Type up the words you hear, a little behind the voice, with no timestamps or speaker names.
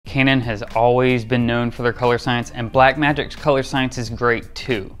Canon has always been known for their color science, and Blackmagic's color science is great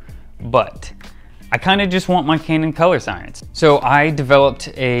too. But I kind of just want my Canon color science. So I developed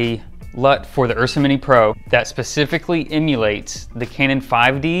a LUT for the Ursa Mini Pro that specifically emulates the Canon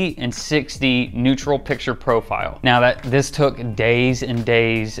 5D and 6D neutral picture profile. Now this took days and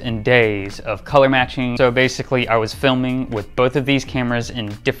days and days of color matching. So basically I was filming with both of these cameras in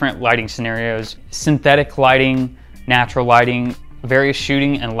different lighting scenarios, synthetic lighting, natural lighting, various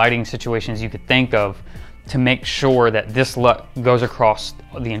shooting and lighting situations you could think of to make sure that this LUT goes across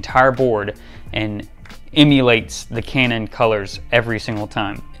the entire board and emulates the Canon colors every single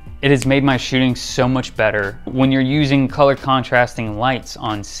time. It has made my shooting so much better. When you're using color contrasting lights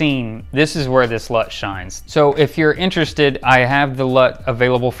on scene, this is where this LUT shines. So if you're interested, I have the LUT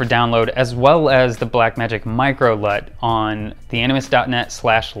available for download, as well as the Blackmagic Micro LUT on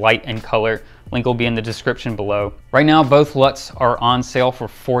theanimus.net/light and color. Link will be in the description below. Right now, both LUTs are on sale for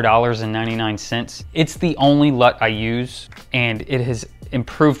 $4.99. It's the only LUT I use, and it has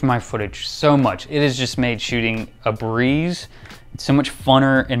improved my footage so much. It has just made shooting a breeze. It's so much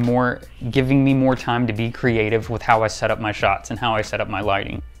funner and giving me more time to be creative with how I set up my shots and how I set up my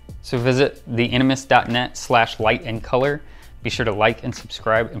lighting. So visit theanimus.net/light and color. Be sure to like and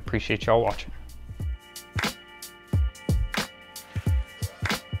subscribe, and appreciate y'all watching.